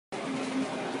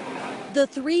The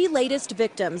three latest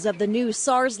victims of the new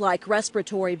SARS-like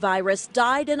respiratory virus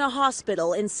died in a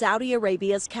hospital in Saudi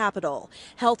Arabia's capital.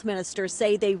 Health ministers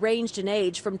say they ranged in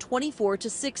age from 24 to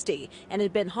 60 and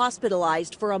had been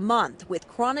hospitalized for a month with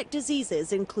chronic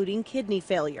diseases including kidney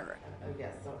failure.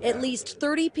 At least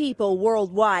 30 people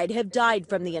worldwide have died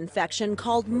from the infection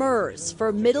called MERS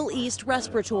for Middle East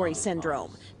Respiratory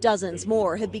Syndrome. Dozens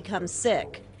more have become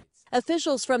sick.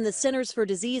 Officials from the Centers for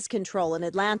Disease Control in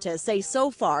Atlanta say so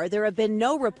far there have been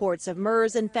no reports of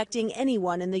MERS infecting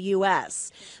anyone in the U.S.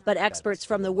 But experts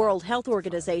from the World Health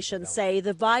Organization say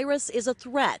the virus is a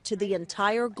threat to the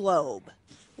entire globe.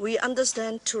 We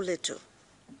understand too little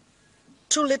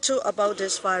about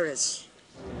this virus.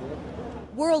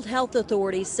 World health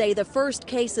authorities say the first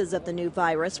cases of the new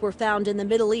virus were found in the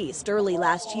Middle East early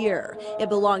last year. It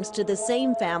belongs to the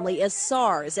same family as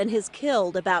SARS and has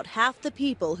killed about half the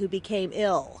people who became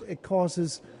ill. It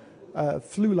causes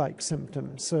flu-like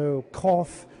symptoms, so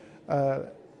cough,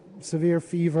 severe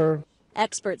fever.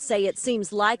 Experts say it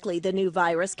seems likely the new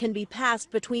virus can be passed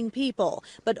between people,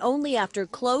 but only after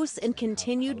close and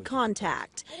continued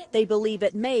contact. They believe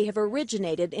it may have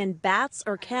originated in bats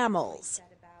or camels.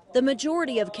 The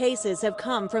majority of cases have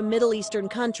come from Middle Eastern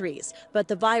countries, but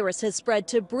the virus has spread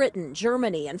to Britain,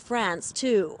 Germany, and France,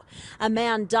 too. A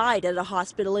man died at a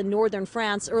hospital in northern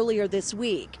France earlier this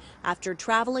week after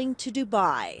traveling to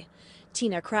Dubai.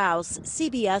 Tina Kraus,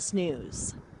 CBS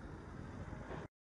News.